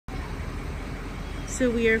So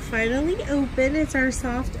we are finally open. It's our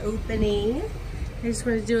soft opening. I just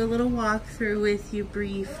want to do a little walkthrough with you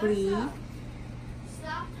briefly.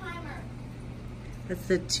 Stop timer. That's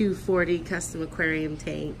the 240 custom aquarium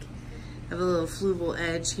tank. I have a little fluval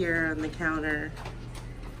edge here on the counter.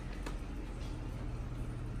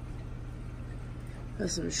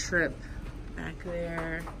 There's some shrimp back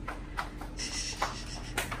there.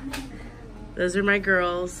 Those are my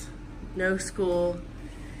girls. No school.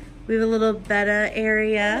 We have a little Betta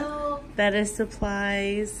area. Hello. Betta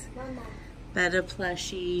supplies. Mama. Betta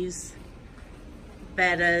plushies.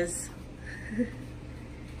 Bettas.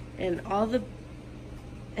 And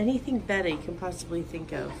anything Betta you can possibly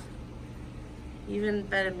think of. Even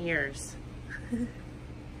Betta mirrors. We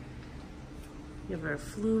have our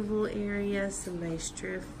fluval area, some nice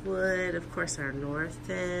driftwood. Of course, our north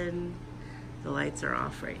end. The lights are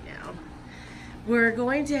off right now. We're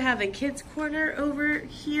going to have a kids corner over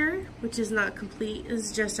here, which is not complete.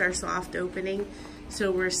 It's just our soft opening. So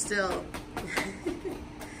we're still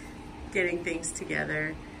getting things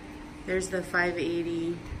together. There's the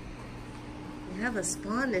 580. We have a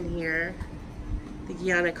spawn in here, the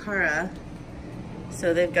Guianacara.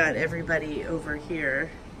 So they've got everybody over here.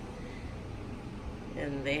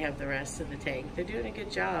 And they have the rest of the tank. They're doing a good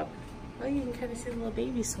job. Well, you can kind of see the little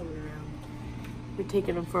babies swimming around. We're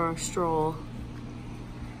taking them for our stroll.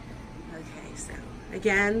 Okay, so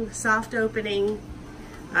again, soft opening.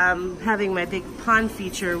 Having my big pond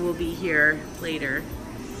feature will be here later.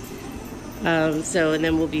 And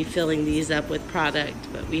then we'll be filling these up with product.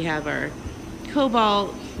 But we have our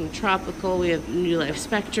Cobalt and Tropical. We have New Life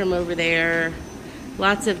Spectrum over there.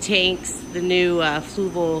 Lots of tanks. The new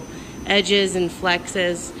fluval edges and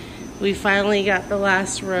flexes. We finally got the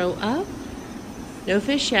last row up. No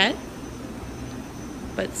fish yet,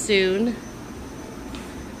 but soon.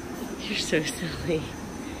 You're so silly.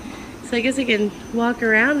 So I guess I can walk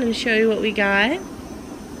around and show you what we got.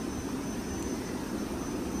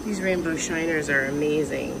 These rainbow shiners are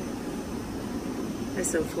amazing. There's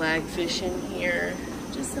some flagfish in here.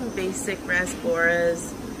 Just some basic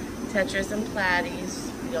rasboras, tetras and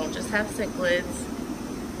platies. We don't just have cichlids.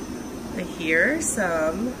 But here are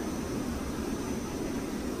some.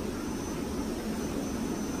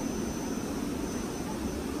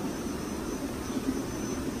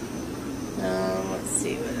 Let's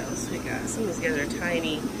see what else we got. Some of these guys are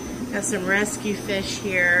tiny. Have some rescue fish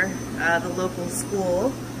here. The local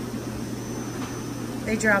school.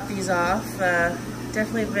 They drop these off.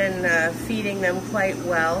 Definitely been feeding them quite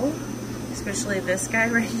well, especially this guy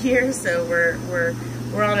right here. So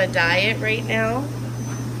we're on a diet right now.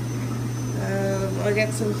 I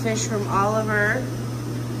got some fish from Oliver.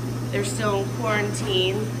 They're still in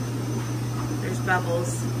quarantine. There's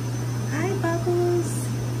Bubbles. Hi, Bubbles.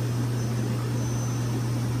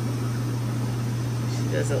 She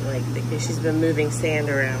doesn't like it because she's been moving sand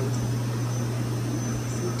around.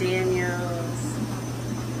 Some Daniels.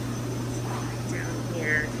 Down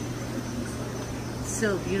here. It's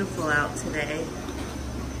so beautiful out today.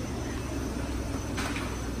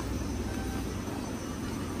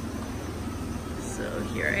 So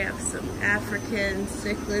here I have some African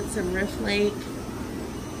cichlids, some Rift Lake.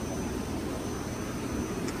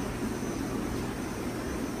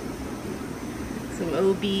 Some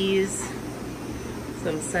OBs,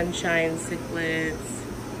 some Sunshine cichlids.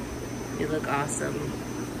 They look awesome.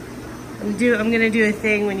 I'm gonna do a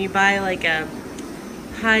thing when you buy like a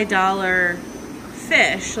high dollar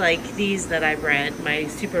fish, like these that I bred, my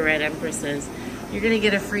Super Red Empresses. You're gonna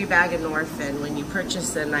get a free bag of Norfin when you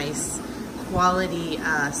purchase a nice quality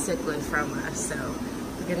cichlid from us. So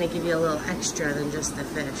we're gonna give you a little extra than just the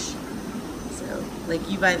fish. So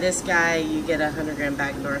like you buy this guy, you get a 100-gram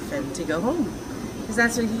bag of Norfin to go home, because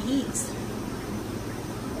that's what he eats.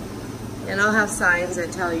 And I'll have signs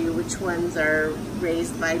that tell you which ones are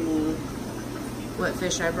raised by me, what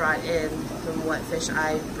fish I brought in, from what fish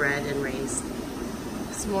I bred and raised.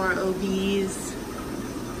 Some more OBs,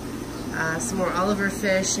 some more Oliver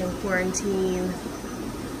fish in quarantine.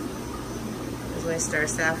 My Star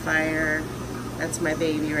Sapphire, that's my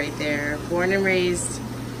baby right there. Born and raised.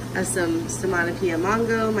 Have some Stemanopia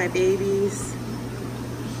Mongo, my babies.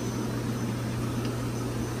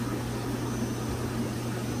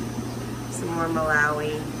 Some more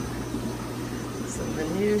Malawi. Some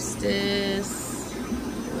Venustus.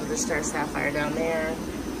 Another Star Sapphire down there.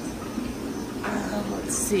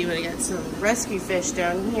 Let's see what I got. Some rescue fish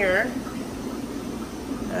down here.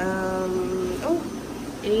 Oh,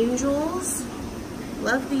 angels.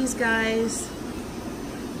 Love these guys.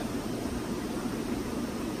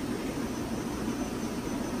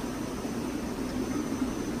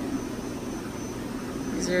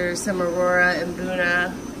 These are some Aurora and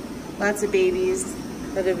Buna. Lots of babies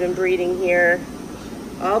that have been breeding here.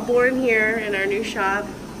 All born here in our new shop.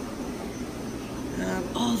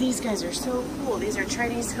 Oh, these guys are so cool. These are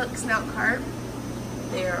Chinese hook snout carp.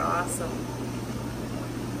 They are awesome.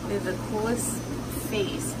 They have the coolest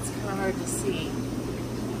face. It's kind of hard to see.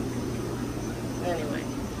 Anyway.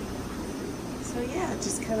 So yeah,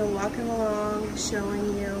 just kind of walking along,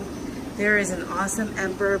 showing you. There is an awesome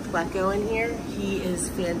Emperor Pleco in here. He is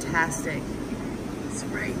fantastic. It's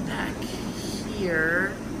right back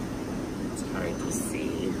here. It's hard to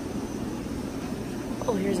see.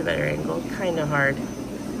 Oh, here's a better angle. Kind of hard.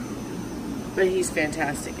 But he's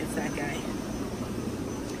fantastic. It's that guy.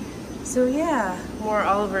 So yeah, more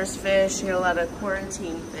Oliver's fish. Here, a lot of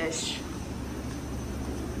quarantine fish.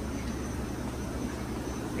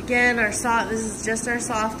 Again, this is just our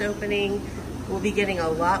soft opening. We'll be getting a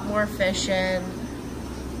lot more fish in,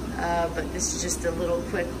 but this is just a little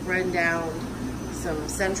quick rundown. Some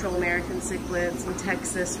Central American cichlids, some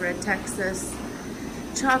Texas, red Texas,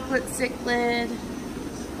 chocolate cichlid.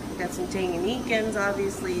 Got some Tanganikans,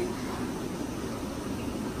 obviously.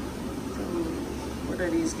 What are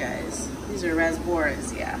these guys? These are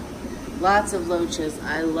Rasboras, yeah. Lots of loaches.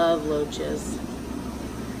 I love loaches.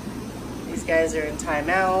 These guys are in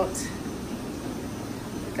timeout.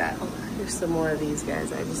 Oh, here's some more of these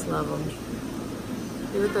guys. I just love them.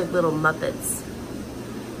 They look like little Muppets.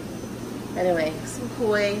 Anyway, some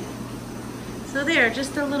koi. So there,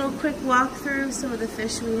 just a little quick walk through some of the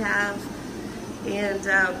fish we have. And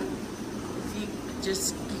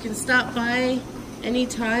if you can stop by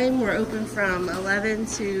anytime. We're open from 11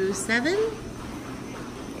 to 7.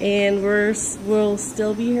 And we'll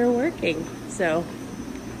still be here working. So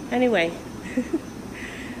anyway,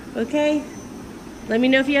 okay. Let me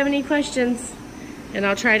know if you have any questions, and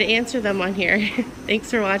I'll try to answer them on here.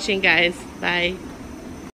 Thanks for watching, guys. Bye.